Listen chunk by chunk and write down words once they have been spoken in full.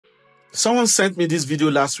Someone sent me this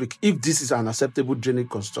video last week if this is an acceptable drainage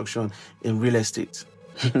construction in real estate.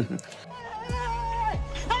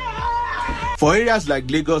 For areas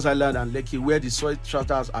like Lagos Island and Lekki, where the soil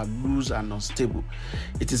stratas are loose and unstable,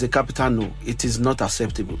 it is a capital no. It is not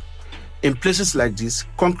acceptable. In places like this,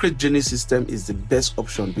 concrete drainage system is the best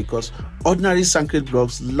option because ordinary sancrete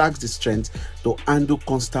blocks lack the strength to handle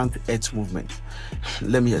constant earth movement.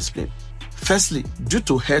 Let me explain. Firstly, due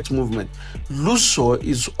to earth movement, loose soil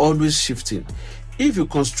is always shifting. If you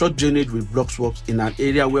construct drainage with blockwork in an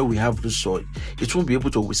area where we have loose soil, it won't be able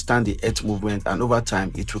to withstand the earth movement, and over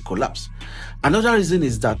time it will collapse. Another reason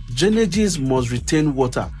is that drainages must retain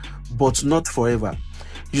water, but not forever.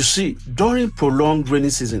 You see, during prolonged rainy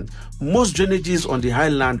season, most drainages on the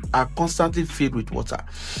highland are constantly filled with water.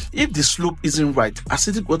 If the slope isn't right,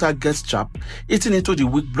 acidic water gets trapped, eating into the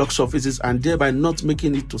weak block surfaces and thereby not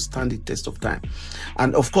making it to stand the test of time.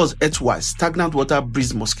 And of course, earthwise, stagnant water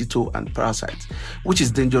breeds mosquitoes and parasites, which is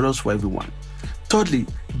dangerous for everyone. Thirdly,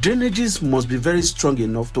 drainages must be very strong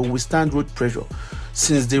enough to withstand road pressure.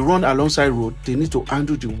 Since they run alongside road, they need to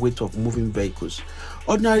handle the weight of moving vehicles.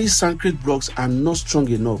 Ordinary sancrete blocks are not strong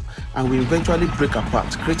enough and will eventually break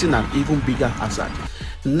apart, creating an even bigger hazard.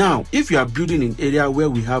 Now, if you are building in an area where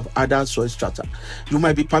we have other soil strata, you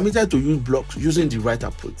might be permitted to use blocks using the right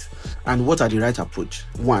approach. And what are the right approach?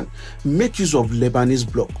 1. Make use of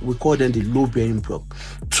Lebanese block. We call them the low-bearing block.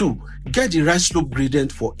 2. Get the right slope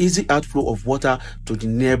gradient for easy outflow of water to the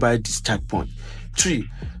nearby discharge point. 3.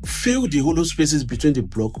 Fill the hollow spaces between the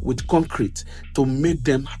block with concrete to make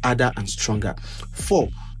them harder and stronger. 4.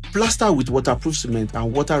 Plaster with waterproof cement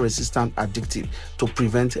and water-resistant additive to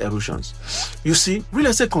prevent erosions. You see, real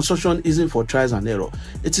estate construction isn't for trials and error.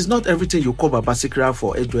 It is not everything you call babasikra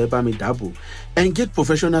for Ejo Ebami Dabu. Engage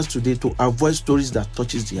professionals today to avoid stories that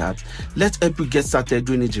touches the heart. Let's help you get started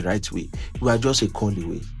doing it the right way. We are just a call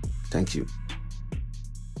away. Thank you.